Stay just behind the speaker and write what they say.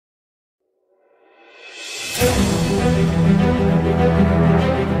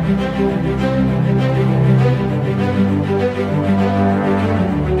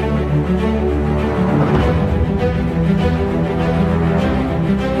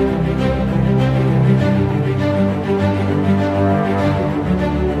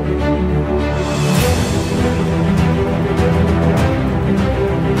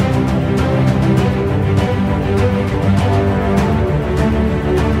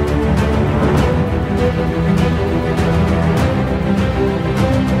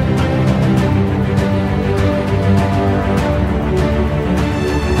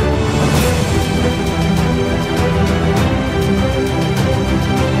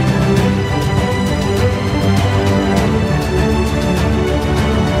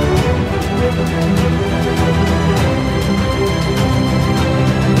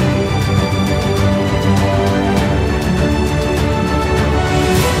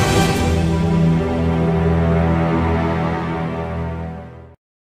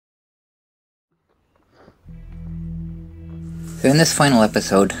So in this final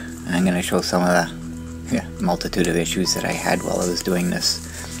episode, I'm going to show some of the multitude of issues that I had while I was doing this.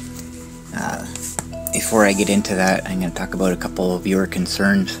 Before I get into that, I'm going to talk about a couple of viewer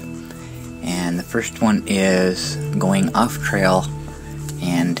concerns. And the first one is going off trail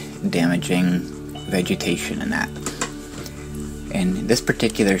and damaging vegetation and that. In this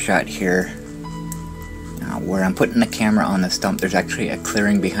particular shot here, where I'm putting the camera on the stump, there's actually a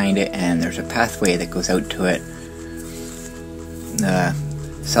clearing behind it and there's a pathway that goes out to it. The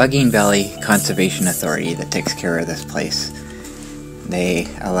Saugeen Valley Conservation Authority that takes care of this place, they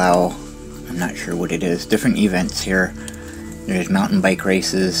allow, I'm not sure what it is, different events here. There's mountain bike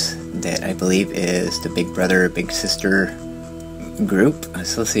races that I believe is the Big Brother, Big Sister group,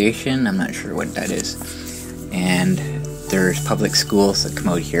 association, I'm not sure what that is. And there's public schools that come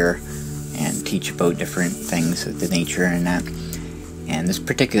out here and teach about different things with the nature and that. And this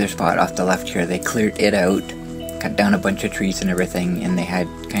particular spot off the left here, they cleared it out, cut down a bunch of trees and everything, and they had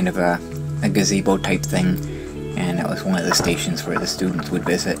kind of a gazebo type thing, and that was one of the stations where the students would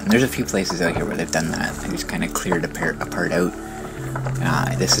visit. And there's a few places out here where they've done that. They just kind of cleared a part out.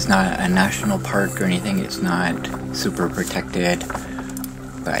 This is not a national park or anything, it's not super protected,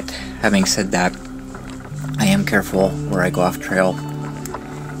 but having said that, I am careful where I go off trail.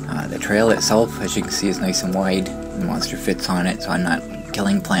 The trail itself, as you can see, is nice and wide. The monster fits on it, so I'm not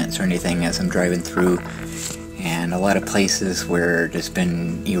killing plants or anything as I'm driving through. And a lot of places where there's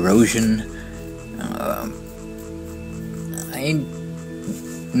been erosion, I'm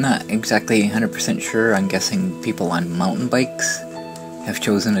not exactly 100% sure. I'm guessing people on mountain bikes have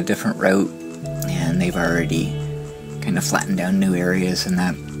chosen a different route, and they've already kind of flattened down new areas and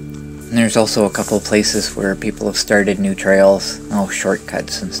that. And there's also a couple of places where people have started new trails,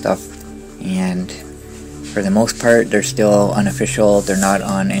 shortcuts and stuff, and for the most part they're still unofficial. They're not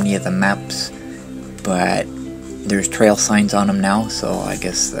on any of the maps, but there's trail signs on them now, so I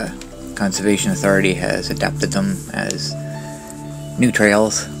guess the Conservation Authority has adapted them as new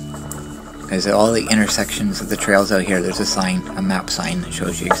trails. Because at all the intersections of the trails out here, there's a sign, a map sign, that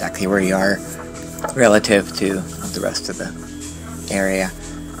shows you exactly where you are relative to the rest of the area.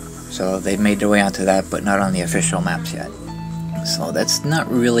 So they've made their way onto that, but not on the official maps yet. So that's not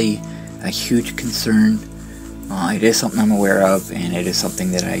really a huge concern. It is something I'm aware of, and it is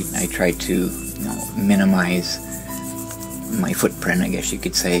something that I try to minimize my footprint, I guess you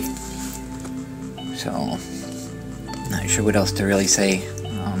could say. So, not sure what else to really say.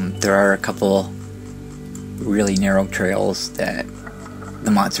 There are a couple really narrow trails that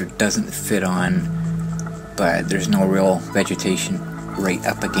the monster doesn't fit on, but there's no real vegetation right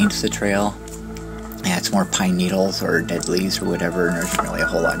up against the trail. Yeah, it's more pine needles or dead leaves or whatever, and there's really a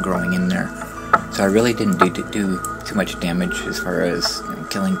whole lot growing in there. So I really didn't do too much damage as far as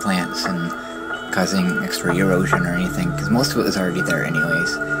killing plants and causing extra erosion or anything, because most of it was already there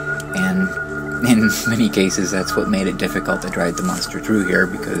anyways. And in many cases that's what made it difficult to drive the monster through here,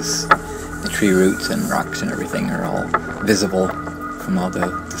 because the tree roots and rocks and everything are all visible from all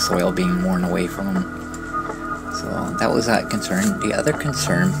the soil being worn away from them. So that was that concern. The other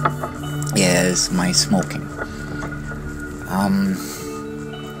concern is my smoking.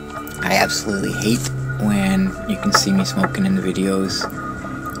 I absolutely hate when you can see me smoking in the videos.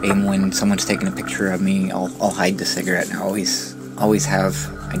 Even when someone's taking a picture of me, I'll hide the cigarette, and I always have.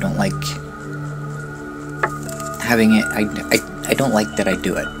 I don't like having it. I don't like that I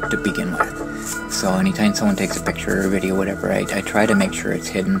do it to begin with. So anytime someone takes a picture or video, whatever, I try to make sure it's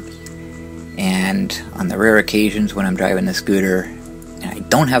hidden. And on the rare occasions when I'm driving the scooter and I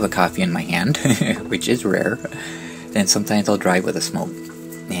don't have a coffee in my hand, which is rare, then sometimes I'll drive with a smoke.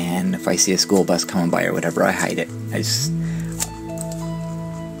 And if I see a school bus coming by or whatever, I hide it.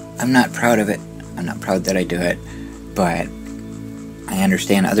 I'm not proud of it. I'm not proud that I do it, but I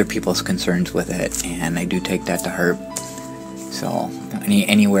understand other people's concerns with it, and I do take that to heart. So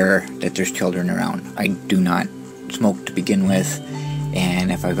anywhere that there's children around, I do not smoke to begin with,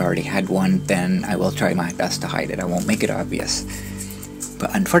 and if I've already had one, then I will try my best to hide it. I won't make it obvious.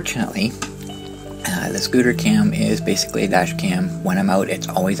 But unfortunately, the scooter cam is basically a dash cam. When I'm out, it's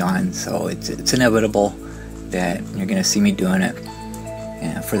always on, so it's inevitable that you're going to see me doing it.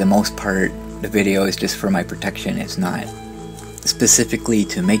 And for the most part, the video is just for my protection. It's not specifically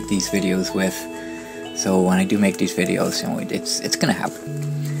to make these videos with. So when I do make these videos, you know, it's going to happen.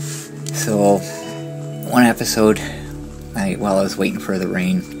 So one episode, while I was waiting for the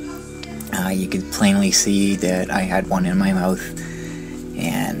rain, you could plainly see that I had one in my mouth,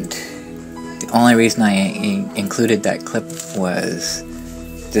 and the only reason I included that clip was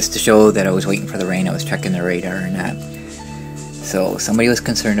just to show that I was waiting for the rain. I was checking the radar and that. So somebody was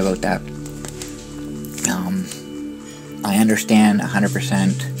concerned about that. I understand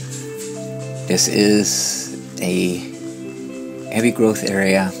 100%. This is a heavy growth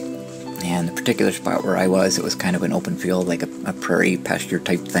area, and the particular spot where I was, it was kind of an open field, like a prairie pasture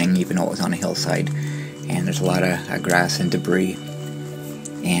type thing, even though it was on a hillside, and there's a lot of grass and debris.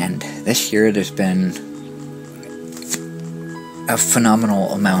 And this year there's been a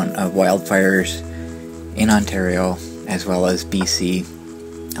phenomenal amount of wildfires in Ontario as well as BC.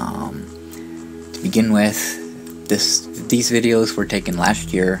 To begin with, these videos were taken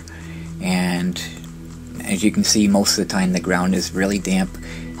last year, and as you can see, most of the time the ground is really damp,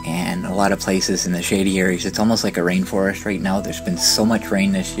 and a lot of places in the shady areas, it's almost like a rainforest right now. There's been so much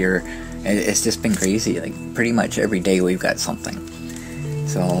rain this year, it's just been crazy. Like pretty much every day we've got something.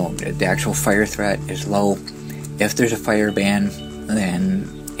 So the actual fire threat is low. If there's a fire ban, then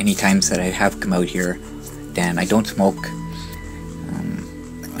any times that I have come out here, then I don't smoke.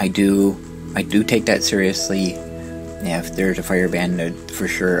 I do take that seriously. Yeah, if there's a fire ban, for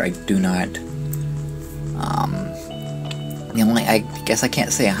sure I do not. I guess I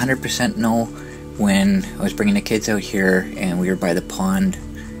can't say 100% no. When I was bringing the kids out here and we were by the pond,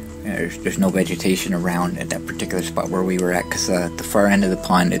 there's no vegetation around at that particular spot where we were at, because the far end of the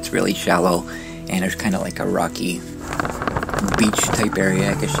pond, it's really shallow, and there's kind of like a rocky beach type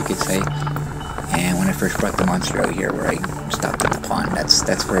area, I guess you could say. And when I first brought the monster out here, where I stopped at the pond,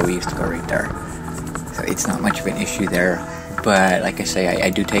 that's where we used to go right there. So it's not much of an issue there. But like I say, I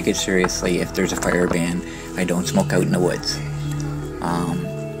do take it seriously. If there's a fire ban, I don't smoke out in the woods.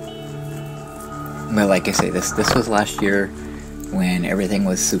 But like I say, this was last year when everything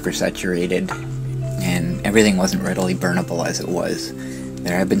was super saturated and everything wasn't readily burnable as it was.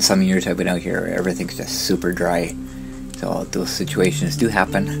 There have been some years I've been out here where everything's just super dry. So those situations do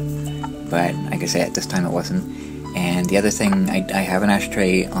happen. But like I say, at this time it wasn't. And the other thing, I have an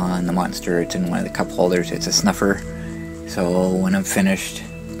ashtray on the monster. It's in one of the cup holders. It's a snuffer. So when I'm finished,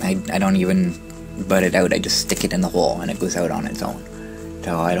 I don't even butt it out. I just stick it in the hole and it goes out on its own.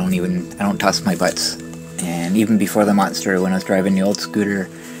 So I don't toss my butts. And even before the monster, when I was driving the old scooter,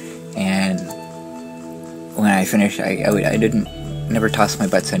 and when I finished, I never toss my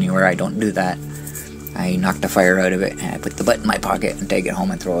butts anywhere. I don't do that. I knock the fire out of it, and I put the butt in my pocket and take it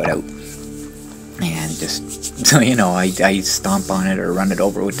home and throw it out. And just so you know, I stomp on it or run it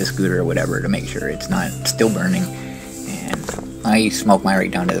over with the scooter or whatever to make sure it's not still burning. And I smoke mine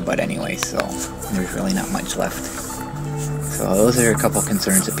right down to the butt anyway, so there's really not much left. So those are a couple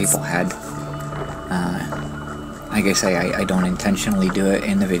concerns that people had. Like I say, I don't intentionally do it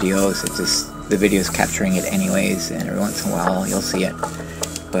in the videos. It's just the video's capturing it anyways, and every once in a while you'll see it.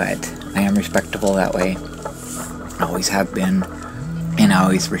 But I am respectable that way. I always have been, and I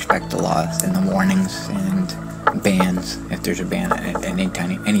always respect the laws and the warnings and bans, if there's a ban at any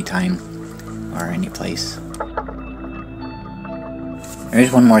time or any place.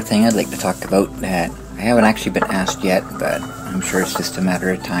 There's one more thing I'd like to talk about that I haven't actually been asked yet, but I'm sure it's just a matter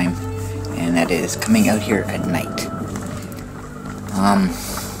of time, and that is coming out here at night.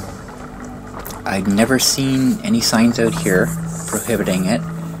 I've never seen any signs out here prohibiting it.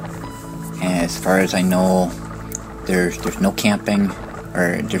 As far as I know, there's no camping,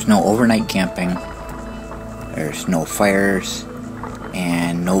 or there's no overnight camping, there's no fires,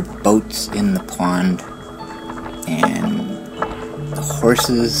 and no boats in the pond, and the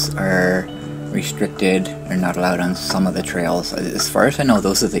horses are restricted. They're not allowed on some of the trails. As far as I know,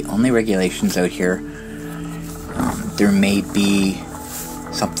 those are the only regulations out here. There may be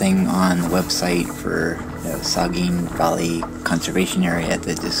something on the website for the Saugeen Valley Conservation Area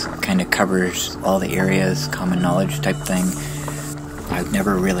that just kind of covers all the areas, common knowledge type thing. I've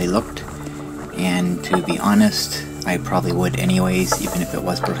never really looked, and to be honest, I probably would anyways, even if it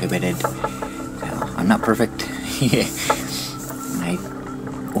was prohibited. I'm not perfect.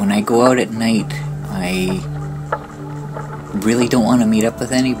 When I go out at night, I really don't want to meet up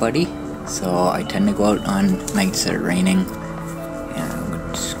with anybody, so I tend to go out on nights that are raining,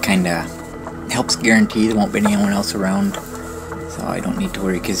 which kind of helps guarantee there won't be anyone else around, so I don't need to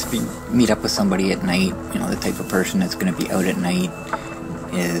worry, because if you meet up with somebody at night, the type of person that's going to be out at night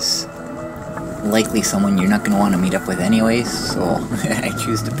is likely someone you're not going to want to meet up with anyways, so I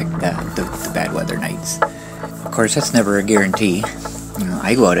choose to pick the bad weather nights. Of course, that's never a guarantee.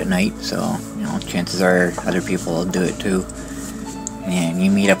 I go out at night, so chances are other people will do it too. And you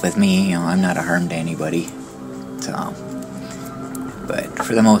meet up with me, I'm not a harm to anybody. So, but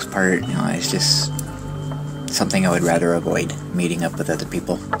for the most part, it's just something I would rather avoid, meeting up with other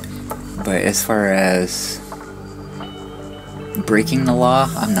people. But as far as breaking the law,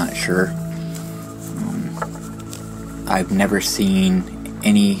 I'm not sure. I've never seen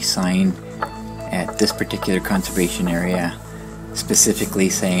any sign at this particular conservation area specifically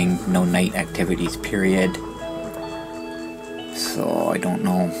saying no night activities, period. So I don't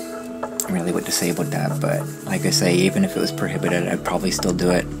know really what to say about that, but like I say, even if it was prohibited, I'd probably still do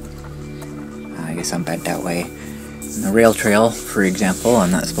it. I guess I'm bad that way. The rail trail, for example,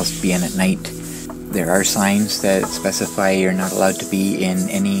 I'm not supposed to be in at night. There are signs that specify you're not allowed to be in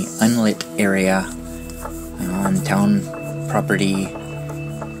any unlit area on town property,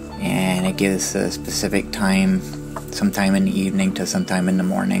 and it gives a specific time, sometime in the evening to sometime in the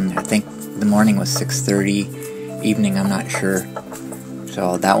morning. I think the morning was 6:30, evening I'm not sure.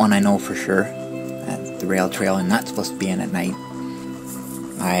 So that one I know for sure, at the rail trail, I'm not supposed to be in at night.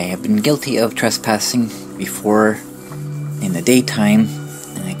 I have been guilty of trespassing before in the daytime,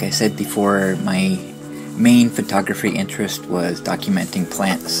 and like I said before, my main photography interest was documenting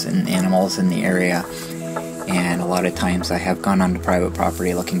plants and animals in the area, and a lot of times I have gone onto private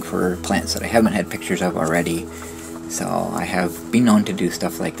property looking for plants that I haven't had pictures of already, so I have been known to do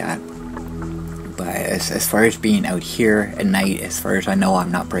stuff like that. But as far as being out here at night, as far as I know,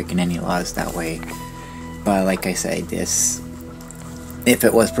 I'm not breaking any laws that way. But like I said, if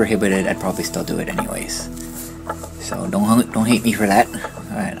it was prohibited, I'd probably still do it anyways. So don't hate me for that.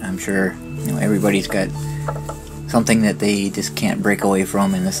 But I'm sure everybody's got something that they just can't break away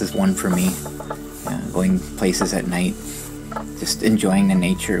from, and this is one for me. Going places at night, just enjoying the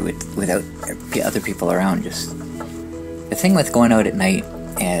nature without other people around. Just the thing with going out at night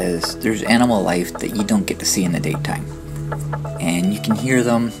is there's animal life that you don't get to see in the daytime, and you can hear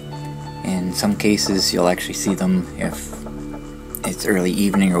them. In some cases, you'll actually see them if it's early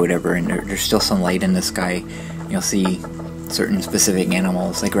evening or whatever, and there's still some light in the sky. You'll see certain specific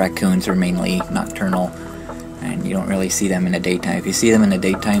animals, like raccoons are mainly nocturnal, and you don't really see them in the daytime. If you see them in the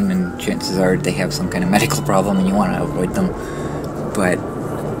daytime, then chances are they have some kind of medical problem and you want to avoid them. But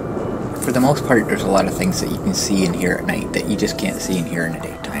for the most part, there's a lot of things that you can see and hear at night that you just can't see and hear in the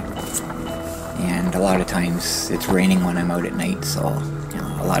daytime. And a lot of times it's raining when I'm out at night, so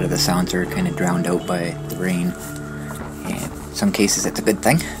a lot of the sounds are kind of drowned out by the rain. And in some cases it's a good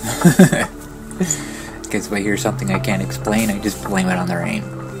thing. Because if I hear something I can't explain, I just blame it on the rain.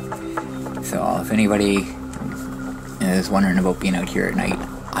 So if anybody is wondering about being out here at night,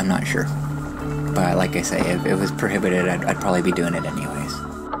 I'm not sure. But like I say, if it was prohibited, I'd probably be doing it anyways.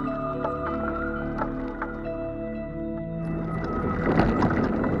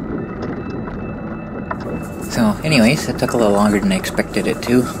 So anyways, it took a little longer than I expected it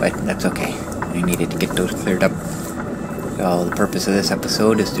to, but that's okay. I needed to get those cleared up. So the purpose of this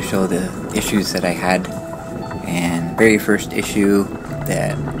episode is to show the issues that I had. And the very first issue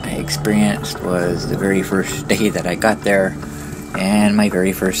that I experienced was the very first day that I got there and my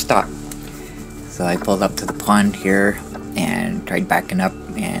very first stop. So I pulled up to the pond here and tried backing up,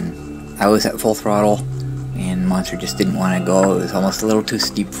 and I was at full throttle and the monster just didn't want to go. It was almost a little too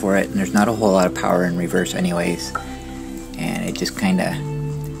steep for it, and there's not a whole lot of power in reverse anyways, and it just kind of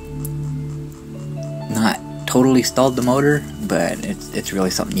not totally stalled the motor, but it's really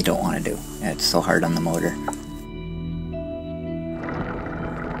something you don't want to do. It's so hard on the motor.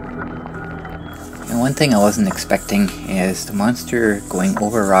 And one thing I wasn't expecting is the monster going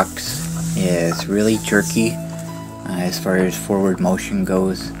over rocks is really jerky as far as forward motion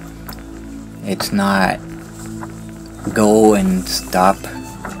goes. It's not go and stop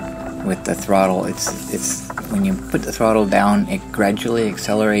with the throttle. It's when you put the throttle down, it gradually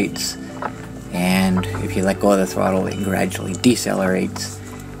accelerates, and if you let go of the throttle, it gradually decelerates.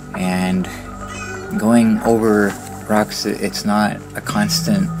 And going over rocks, it's not a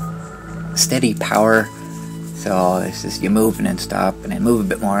constant steady power, so it's just you move and then stop and then move a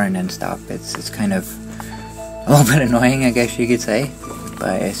bit more and then stop. It's kind of a little bit annoying, I guess you could say.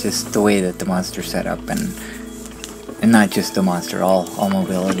 But it's just the way that the monster's set up, and not just the monster, all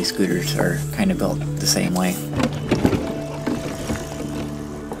mobility scooters are kind of built the same way.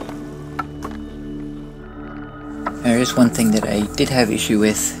 There is one thing that I did have issue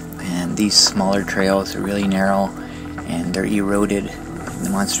with, and these smaller trails are really narrow and they're eroded. The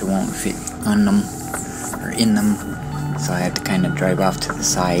monster won't fit on them or in them, so I had to kind of drive off to the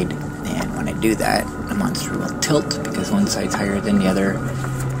side, and when I do that the monster will tilt because one side's higher than the other,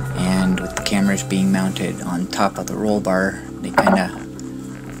 and with the cameras being mounted on top of the roll bar they kind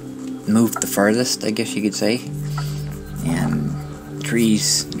of moved the farthest, I guess you could say, and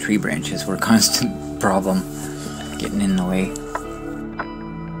trees and tree branches were a constant problem getting in the way.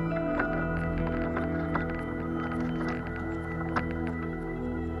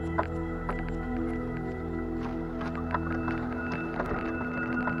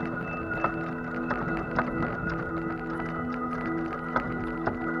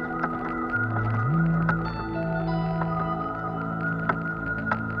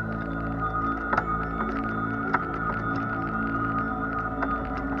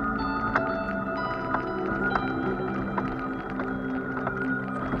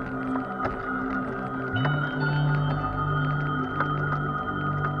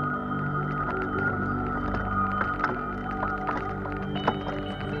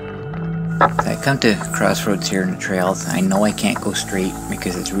 I come to crossroads here in the trails. I know I can't go straight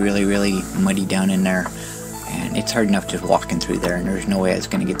because it's really muddy down in there, and it's hard enough just walking through there, and there's no way I was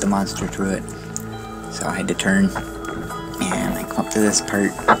going to get the monster through it. So I had to turn, and I come up to this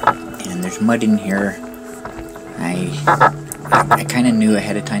part, and there's mud in here. I kind of knew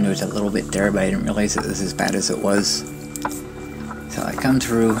ahead of time there was a little bit there, but I didn't realize it was as bad as it was. So I come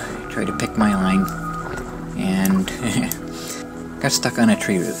through, try to pick my line, and got stuck on a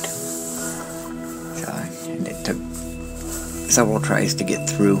tree root. And it took several tries to get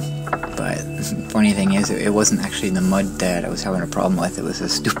through, but the funny thing is it wasn't actually the mud that I was having a problem with, it was a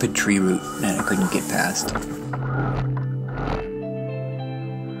stupid tree root that I couldn't get past.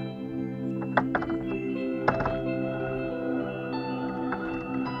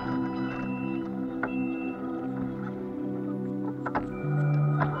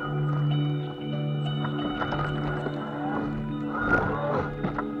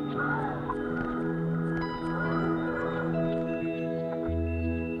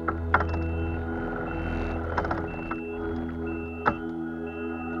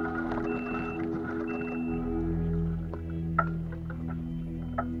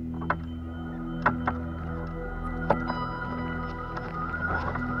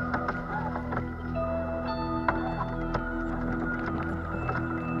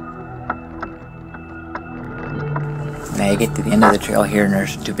 I get to the end of the trail here, and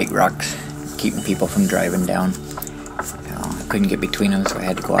there's two big rocks keeping people from driving down. I couldn't get between them, so I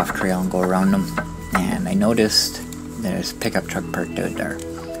had to go off trail and go around them. And I noticed there's a pickup truck parked out there.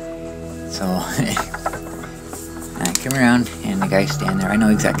 So I come around, and the guy's standing there. I know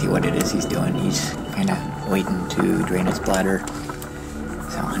exactly what it is he's doing. He's kind of waiting to drain his bladder.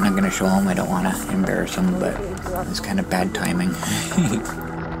 So I'm not going to show him. I don't want to embarrass him, but it's kind of bad timing.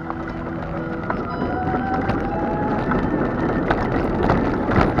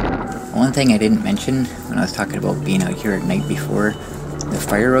 One thing I didn't mention when I was talking about being out here at night before, the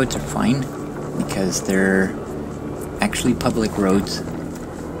fire roads are fine because they're actually public roads.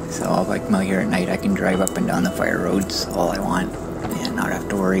 So if I come out here at night, I can drive up and down the fire roads all I want and not have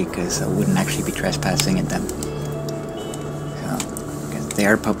to worry because I wouldn't actually be trespassing at them. So, because they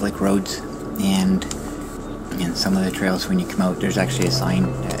are public roads, and some of the trails when you come out, there's actually a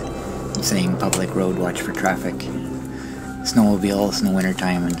sign saying public road, watch for traffic. Snowmobiles in the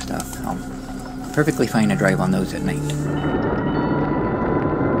wintertime and stuff. So, perfectly fine to drive on those at night.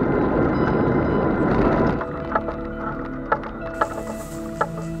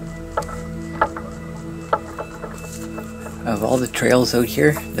 Of all the trails out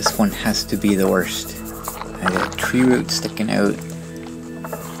here, this one has to be the worst. I got tree roots sticking out.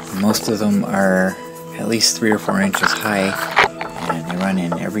 Most of them are at least 3 or 4 inches high, and they run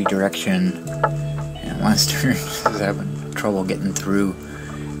in every direction. And monster is having trouble getting through.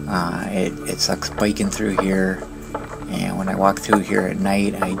 It sucks biking through here, and when I walk through here at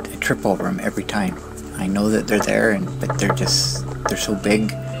night, I trip over them every time. I know that they're there, but they're so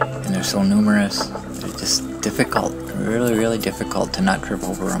big and they're so numerous. They're just difficult, really difficult to not trip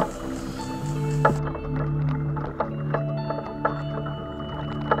over them.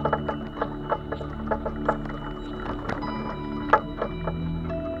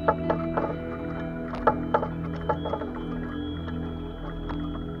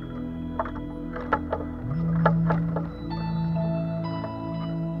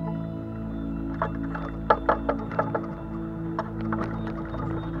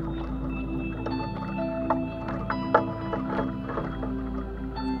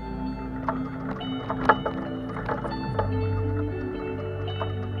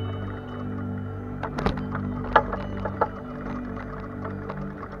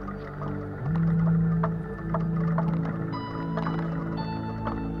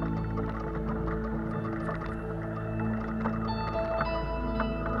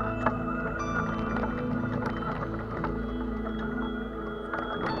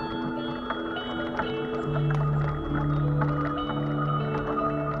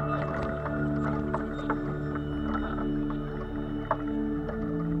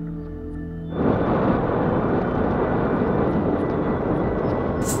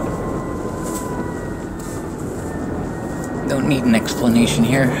 need an explanation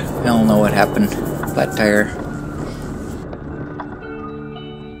here. I don't know what happened. Flat tire.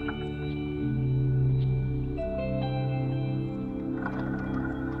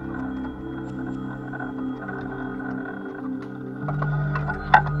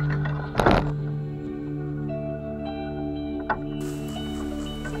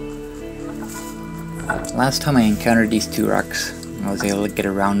 Last time I encountered these two rocks, I was able to get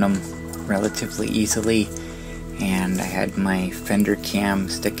around them relatively easily, and I had my fender cam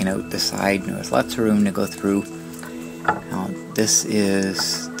sticking out the side and there was lots of room to go through. Now, this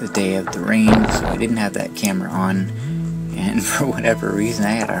is the day of the rain, so I didn't have that camera on, and for whatever reason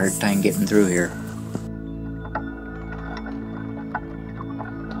I had a hard time getting through here.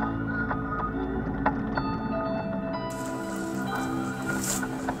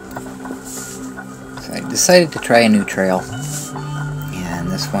 So I decided to try a new trail,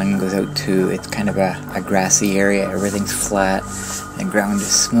 and this one goes out to, it's kind of a grassy area, everything's flat, the ground is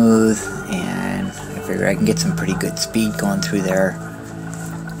smooth, and I figure I can get some pretty good speed going through there.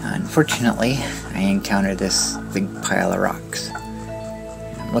 Unfortunately, I encountered this big pile of rocks.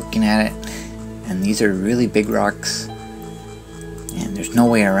 And I'm looking at it, and these are really big rocks, and there's no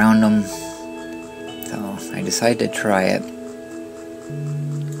way around them, so I decided to try it.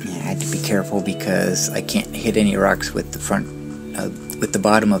 I had to be careful because I can't hit any rocks with the front, with the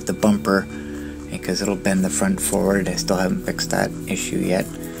bottom of the bumper, because it'll bend the front forward. I still haven't fixed that issue yet,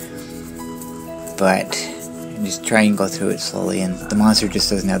 but I just try and go through it slowly, and the monster just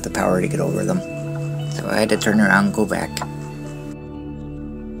doesn't have the power to get over them. So I had to turn around and go back.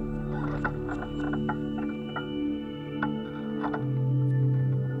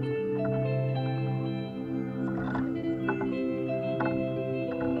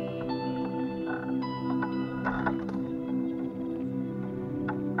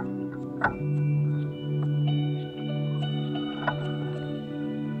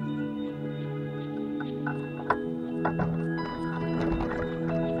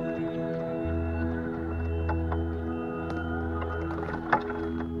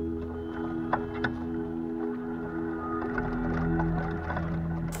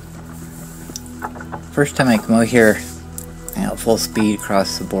 First time I come out here, at full speed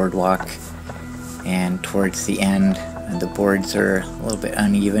across the boardwalk, and towards the end, the boards are a little bit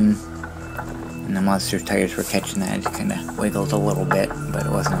uneven, and the monster tires were catching that. It kind of wiggled a little bit, but it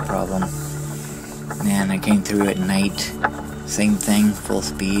wasn't a problem. And I came through at night, same thing, full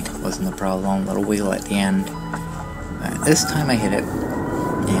speed, wasn't a problem, a little wiggle at the end. But this time I hit it,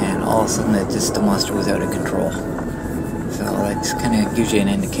 and all of a sudden the monster was out of control. So that just kind of gives you an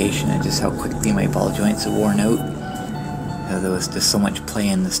indication of just how quickly my ball joints are worn out. There was just so much play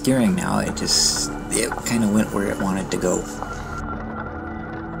in the steering now, it kind of went where it wanted to go.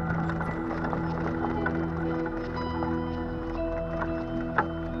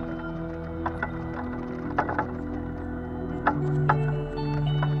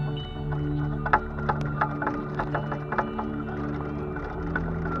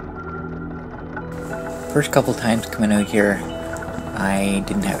 First couple times coming out here, I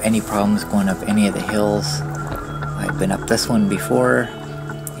didn't have any problems going up any of the hills. I've been up this one before,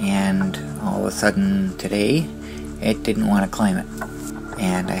 and all of a sudden today, it didn't want to climb it.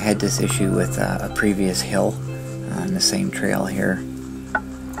 And I had this issue with a previous hill on the same trail here.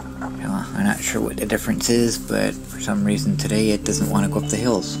 I'm not sure what the difference is, but for some reason today it doesn't want to go up the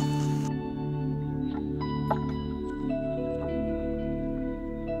hills.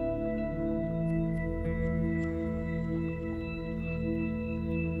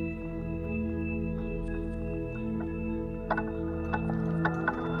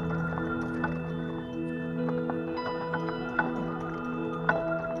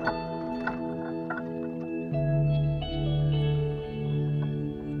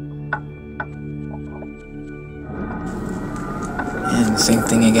 And same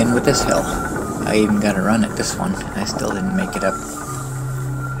thing again with this hill. I even got a run at this one. I still didn't make it up.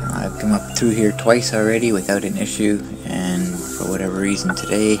 I've come up through here twice already without an issue, and for whatever reason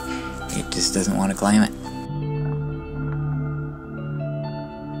today, it just doesn't want to climb it.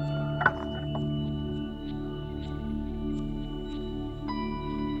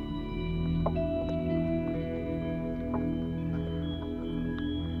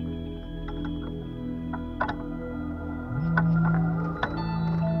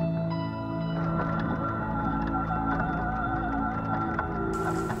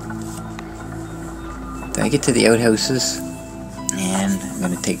 I get to the outhouses, and I'm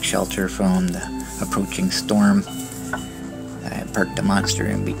going to take shelter from the approaching storm. I parked the monster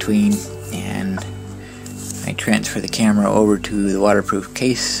in between, and I transfer the camera over to the waterproof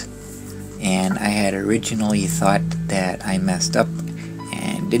case. And I had originally thought that that I messed up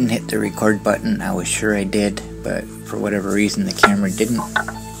and didn't hit the record button. I was sure I did, but for whatever reason the camera didn't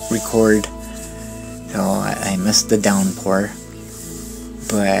record, so I missed the downpour.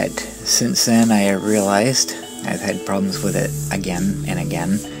 But since then I realized I've had problems with it again and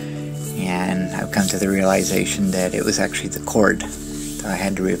again, and I've come to the realization that it was actually the cord. So I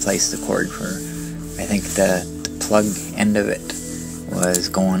had to replace the cord for, I think the plug end of it was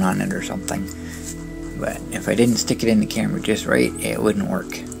going on it or something. But if I didn't stick it in the camera just right, it wouldn't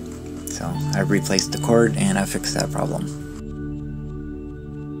work. So I replaced the cord and I fixed that problem.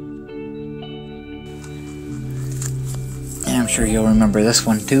 And I'm sure you'll remember this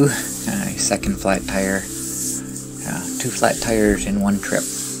one too. Second flat tire. 2 flat tires in one trip.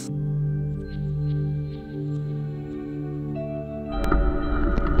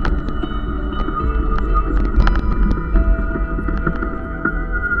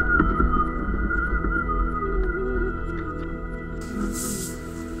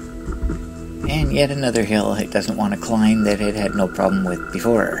 And yet another hill it doesn't want to climb that it had no problem with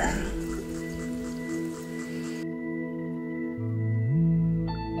before.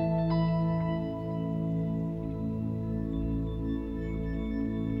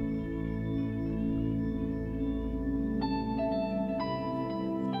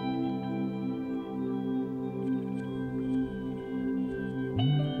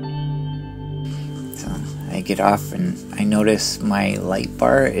 I get off and I notice my light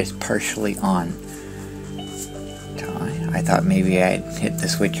bar is partially on. So I thought maybe I'd hit the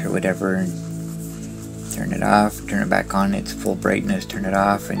switch or whatever and turn it off, turn it back on, it's full brightness, turn it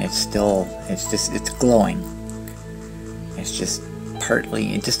off, and it's glowing. It's just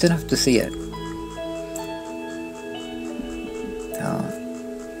partly, just enough to see it.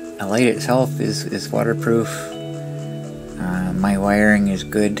 The light itself is waterproof. My wiring is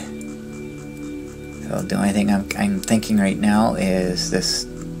good. So the only thing I'm thinking right now is this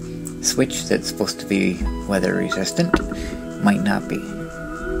switch that's supposed to be weather resistant might not be,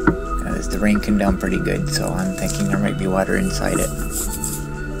 because the rain came down pretty good, so I'm thinking there might be water inside it.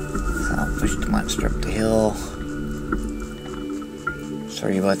 So I'll push the monster up the hill.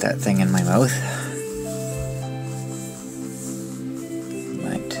 Sorry about that thing in my mouth.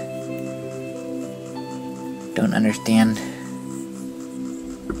 But don't understand.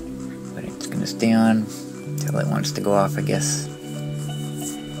 Gonna stay on until it wants to go off, I guess.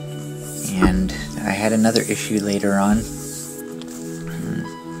 And I had another issue later on.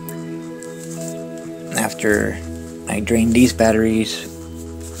 After I drained these batteries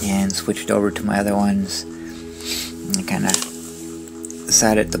and switched over to my other ones, I kind of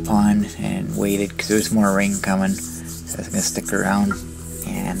sat at the pond and waited because there was more rain coming, so I was gonna stick around.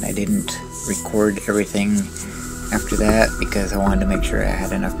 And I didn't record everything after that because I wanted to make sure I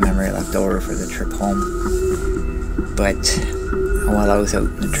had enough memory left over for the trip home. But while I was out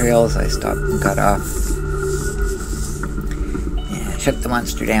in the trails, I stopped and got off and shut the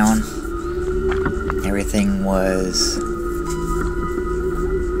monster down. Everything was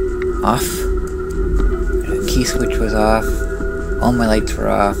off. The key switch was off. All my lights were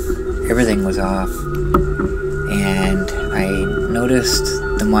off. Everything was off. And I noticed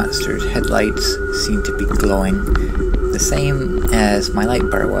the monster's headlights seemed to be glowing the same as my light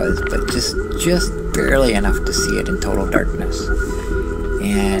bar was, but just barely enough to see it in total darkness.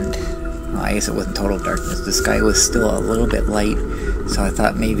 And well, I guess it wasn't total darkness. The sky was still a little bit light, so I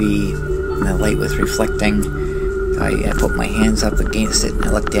thought maybe the light was reflecting. So I put my hands up against it and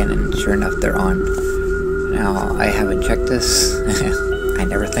I looked in, and sure enough, they're on. Now I haven't checked this. I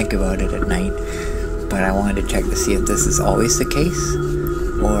never think about it at night. But I wanted to check to see if this is always the case,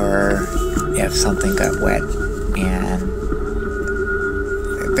 or if something got wet. And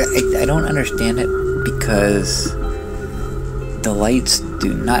I don't understand it, because the lights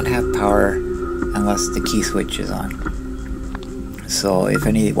do not have power unless the key switch is on. So if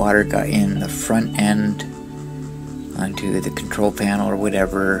any water got in the front end onto the control panel or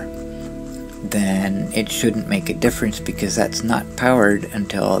whatever, then it shouldn't make a difference, because that's not powered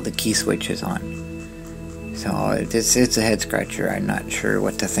until the key switch is on. So it's a head scratcher. I'm not sure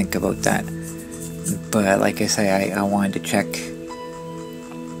what to think about that. But like I say, I wanted to check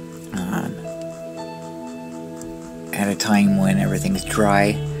at a time when everything's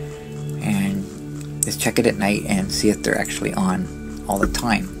dry, and just check it at night and see if they're actually on all the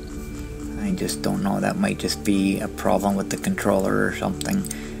time. I just don't know. That might just be a problem with the controller or something.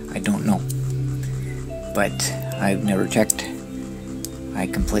 I don't know. But I've never checked. I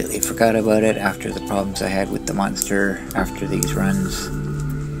completely forgot about it after the problems I had with the monster after these runs,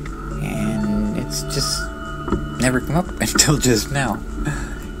 and it's just never come up until just now.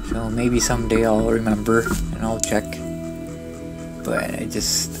 So maybe someday I'll remember and I'll check. but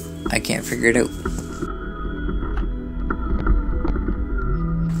I can't figure it out.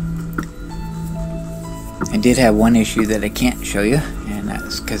 I did have one issue that I can't show you, and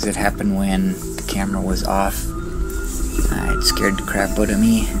that's because it happened when the camera was off. It scared the crap out of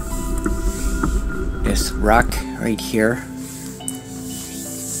me. This rock right here,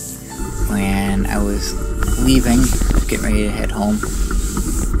 when I was leaving, getting ready to head home,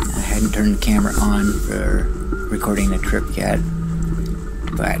 I hadn't turned the camera on for recording the trip yet,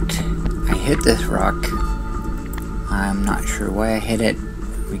 but I hit this rock. I'm not sure why I hit it,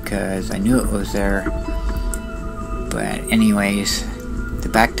 because I knew it was there, but anyways, the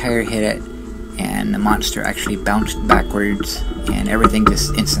back tire hit it, and the monster actually bounced backwards, and everything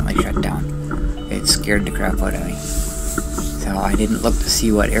just instantly shut down. It scared the crap out of me. So I didn't look to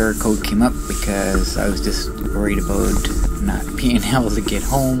see what error code came up, because I was just worried about not being able to get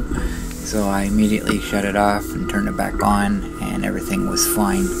home. So I immediately shut it off and turned it back on, and everything was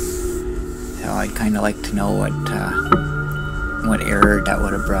fine. So I'd kind of like to know what error that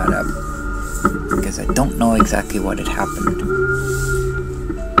would have brought up, because I don't know exactly what had happened,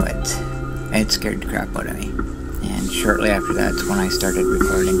 but it scared the crap out of me. And shortly after that's when I started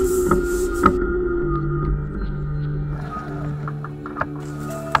recording.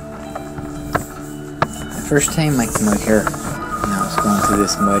 The first time I came out here, and I was going through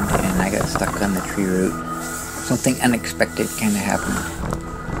this mud, and I got stuck on the tree root. Something unexpected kind of happened.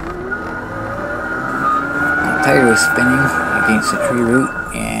 The tire was spinning against the tree root,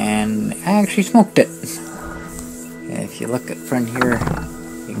 and I actually smoked it. If you look at front here,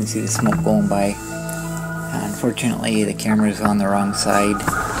 you can see the smoke going by. Unfortunately, the camera's on the wrong side.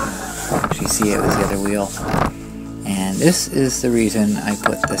 Actually see it was the other wheel. And this is the reason I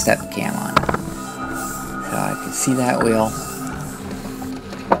put the SJCAM on. So I could see that wheel.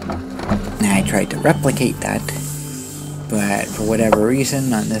 And I tried to replicate that, but for whatever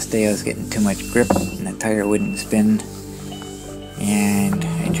reason, on this day I was getting too much grip and the tire wouldn't spin. And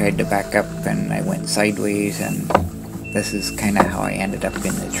I tried to back up and I went sideways, and this is kind of how I ended up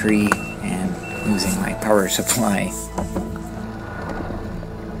in the tree and losing my power supply.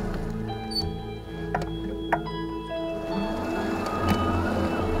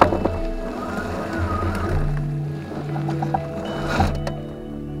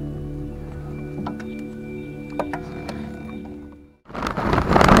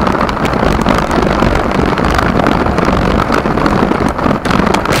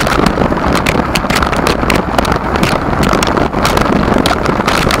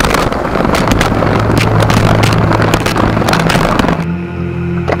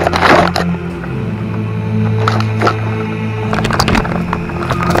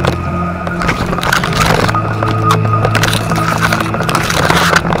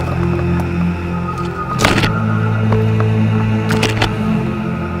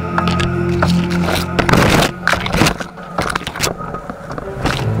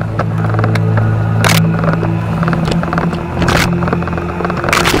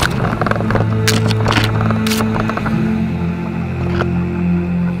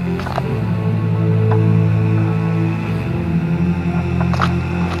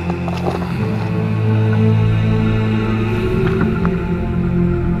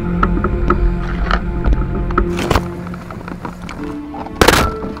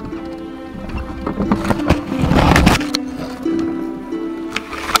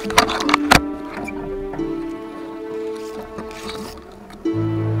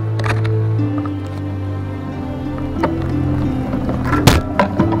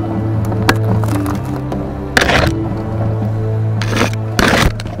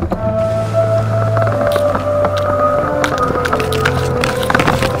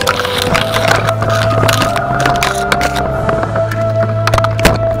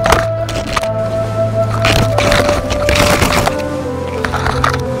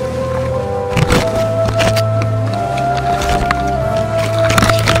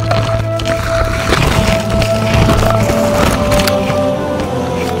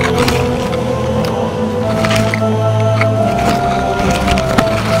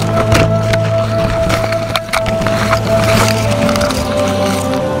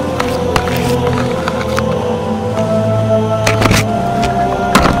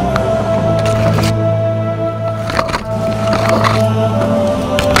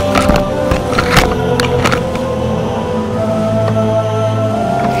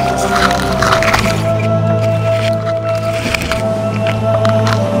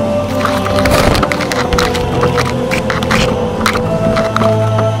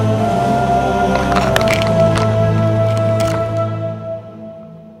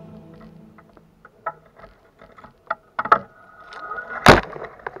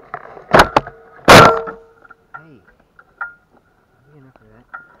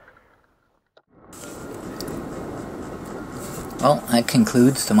 well, that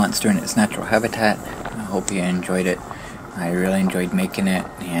concludes the monster in its natural habitat. I hope you enjoyed it. I really enjoyed making it,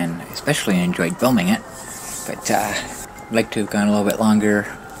 and especially enjoyed filming it. But I'd like to have gone a little bit longer.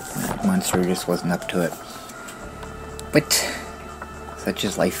 The monster just wasn't up to it. But such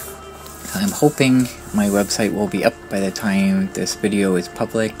is life. I'm hoping my website will be up by the time this video is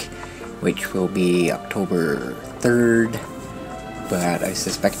public, which will be October 3rd, but I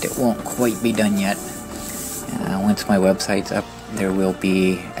suspect it won't quite be done yet. Once my website's up, there will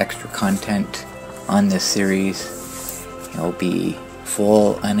be extra content on this series. It'll be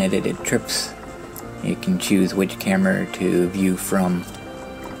full unedited trips. You can choose which camera to view from,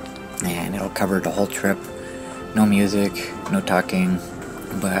 and it'll cover the whole trip. No music, no talking,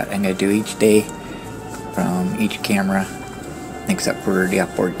 but I'm going to do each day from each camera, except for the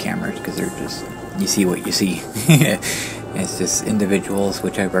outboard cameras, because they're just, you see what you see. It's just individuals,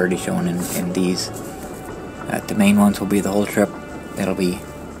 which I've already shown in these. The main ones will be the whole trip. It'll be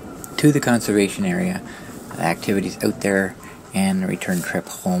to the conservation area, the activities out there, and the return trip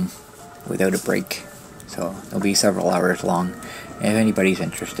home without a break. So it'll be several hours long. If anybody's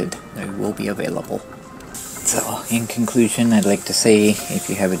interested, they will be available. So in conclusion, I'd like to say, if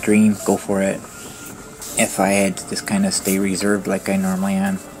you have a dream, go for it. If I had to just kind of stay reserved like I normally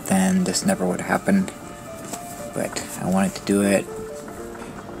am, then this never would have happened. But I wanted to do it.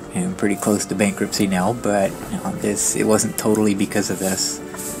 I'm pretty close to bankruptcy now, but it wasn't totally because of this.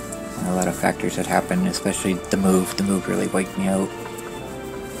 A lot of factors had happened, especially the move. The move really wiped me out.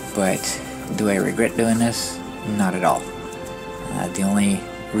 But do I regret doing this? Not at all. The only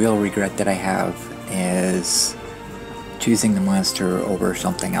real regret that I have is choosing the monster over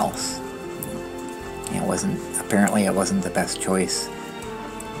something else. Apparently it wasn't the best choice,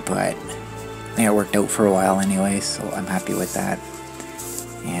 but it worked out for a while anyway, so I'm happy with that.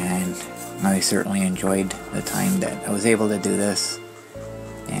 And I certainly enjoyed the time that I was able to do this.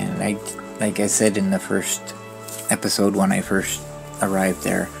 And like I said in the first episode when I first arrived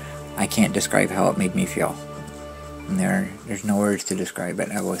there, I can't describe how it made me feel. And there's no words to describe it.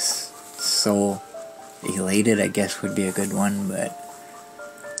 I was so elated, I guess would be a good one, but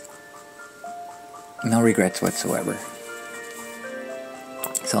no regrets whatsoever.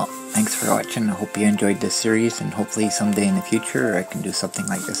 So, thanks for watching. I hope you enjoyed this series, and hopefully someday in the future I can do something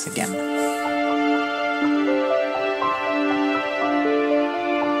like this again.